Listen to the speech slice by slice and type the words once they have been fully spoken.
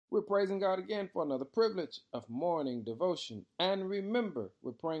We're praising God again for another privilege of morning devotion. And remember,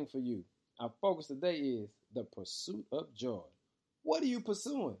 we're praying for you. Our focus today is the pursuit of joy. What are you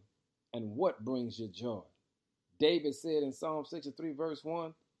pursuing? And what brings you joy? David said in Psalm 63 verse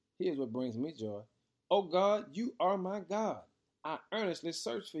 1, here's what brings me joy. Oh God, you are my God. I earnestly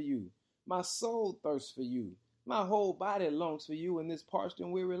search for you. My soul thirsts for you. My whole body longs for you in this parched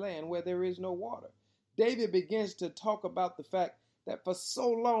and weary land where there is no water. David begins to talk about the fact that for so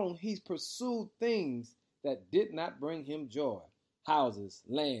long he's pursued things that did not bring him joy. Houses,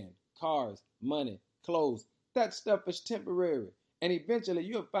 land, cars, money, clothes. That stuff is temporary. And eventually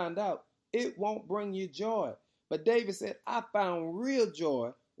you'll find out it won't bring you joy. But David said, I found real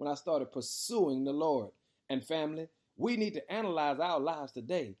joy when I started pursuing the Lord. And family, we need to analyze our lives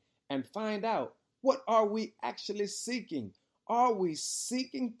today and find out, what are we actually seeking? Are we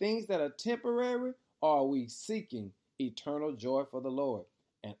seeking things that are temporary, or are we seeking eternal joy for the Lord?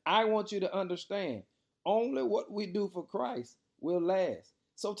 And I want you to understand, only what we do for Christ will last.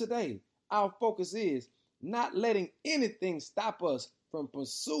 So today, our focus is not letting anything stop us from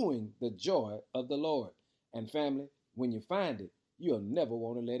pursuing the joy of the Lord. And family, when you find it, you'll never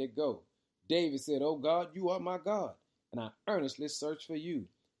want to let it go. David said, oh God, you are my God, and I earnestly search for you.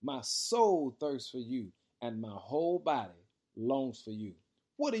 My soul thirsts for you, and my whole body longs for you.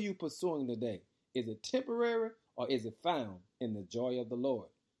 What are you pursuing today? Is it temporary, or is it found in the joy of the Lord?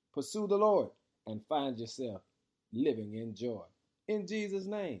 Pursue the Lord and find yourself living in joy. In Jesus'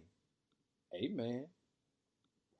 name, amen.